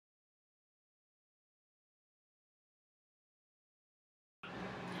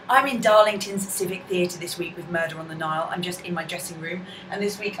I'm in Darlington's Civic Theatre this week with Murder on the Nile. I'm just in my dressing room, and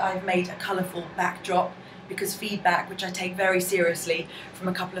this week I've made a colourful backdrop because feedback, which I take very seriously from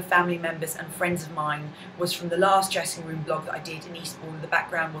a couple of family members and friends of mine, was from the last dressing room blog that I did in Eastbourne. The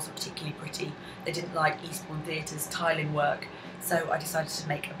background wasn't particularly pretty. They didn't like Eastbourne Theatre's tiling work, so I decided to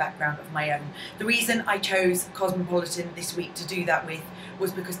make a background of my own. The reason I chose Cosmopolitan this week to do that with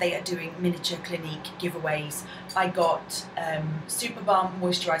was because they are doing miniature Clinique giveaways. I got Super Balm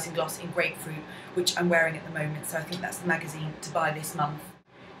Moisturising Gloss in Grapefruit, which I'm wearing at the moment, so I think that's the magazine to buy this month.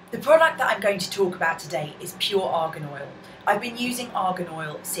 The product that I'm going to talk about today is pure argan oil. I've been using argan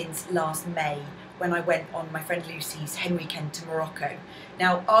oil since last May when I went on my friend Lucy's hen weekend to Morocco.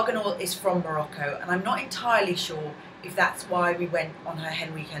 Now, argan oil is from Morocco, and I'm not entirely sure if that's why we went on her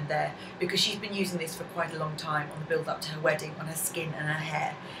hen weekend there, because she's been using this for quite a long time on the build up to her wedding on her skin and her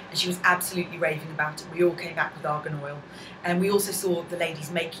hair, and she was absolutely raving about it. We all came back with argan oil, and we also saw the ladies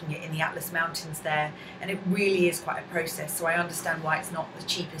making it in the Atlas Mountains there, and it really is quite a process, so I understand why it's not the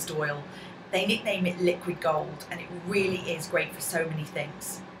cheapest oil. They nickname it liquid gold, and it really is great for so many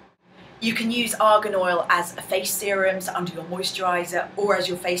things. You can use argan oil as a face serum, so under your moisturiser, or as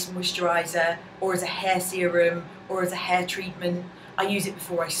your face moisturiser, or as a hair serum, or as a hair treatment. I use it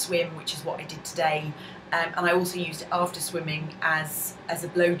before I swim, which is what I did today, and I also used it after swimming as a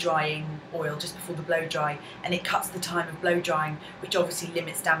blow drying oil just before the blow dry, and it cuts the time of blow drying, which obviously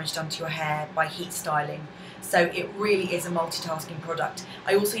limits damage done to your hair by heat styling. So it really is a multitasking product.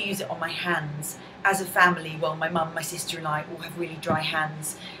 I also use it on my hands. As a family, well, my mum, my sister and I all have really dry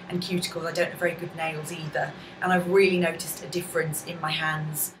hands and cuticles. I don't have very good nails either, and I've really noticed a difference in my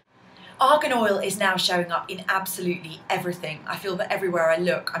hands. Argan oil is now showing up in absolutely everything. I feel that everywhere I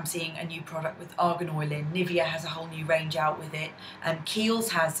look, I'm seeing a new product with argan oil in. Nivea has a whole new range out with it.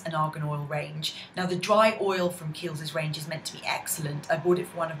 Kiehl's has an argan oil range. Now, the dry oil from Kiehl's range is meant to be excellent. I bought it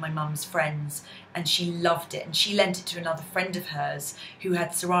for one of my mum's friends, and she loved it. And she lent it to another friend of hers who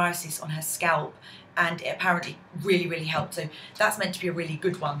had psoriasis on her scalp, and it apparently really helped, so that's meant to be a really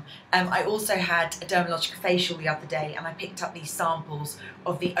good one. I also had a dermatological facial the other day, and I picked up these samples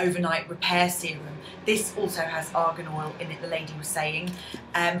of the overnight repair serum. This also has argan oil in it, the lady was saying.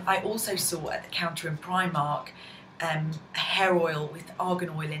 I also saw at the counter in Primark a hair oil with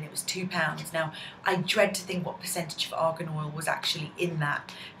argan oil in it. It was £2. Now, I dread to think what percentage of argan oil was actually in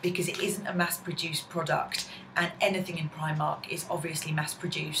that, because it isn't a mass-produced product, and anything in Primark is obviously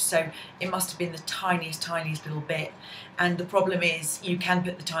mass-produced, so it must have been the tiniest little bit. And the problem is, you can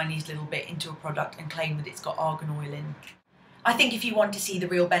put the tiniest little bit into a product and claim that it's got argan oil in. I think if you want to see the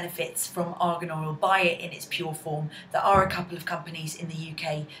real benefits from argan oil, buy it in its pure form. There are a couple of companies in the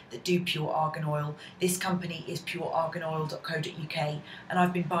UK that do pure argan oil. This company is purearganoil.co.uk, and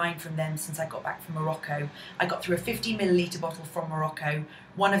I've been buying from them since I got back from Morocco. I got through a 50ml bottle from Morocco,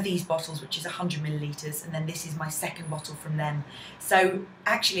 one of these bottles which is 100ml, and then this is my second bottle from them. So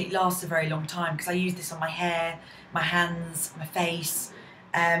actually it lasts a very long time, because I use this on my hair, my hands, my face,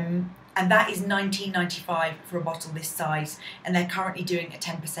 and that is $19.95 for a bottle this size, and they're currently doing a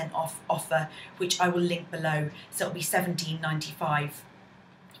 10% off offer, which I will link below, so it'll be $17.95.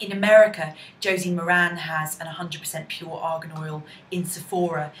 In America, Josie Moran has an 100% pure argan oil in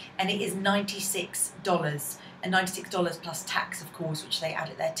Sephora, and it is $96, and $96 plus tax, of course, which they add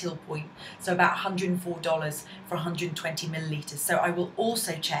at their till point, so about $104 for 120ml. So I will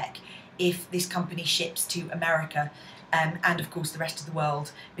also check if this company ships to America, and of course the rest of the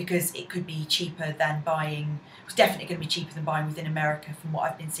world, because it could be cheaper than buying, it's definitely going to be cheaper than buying within America from what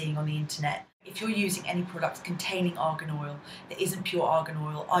I've been seeing on the internet. If you're using any products containing argan oil that isn't pure argan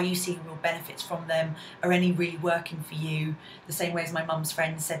oil, are you seeing real benefits from them? Are any really working for you? The same way as my mum's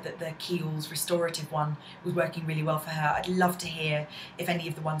friend said that the Kiehl's restorative one was working really well for her. I'd love to hear if any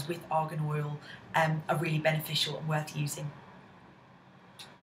of the ones with argan oil are really beneficial and worth using.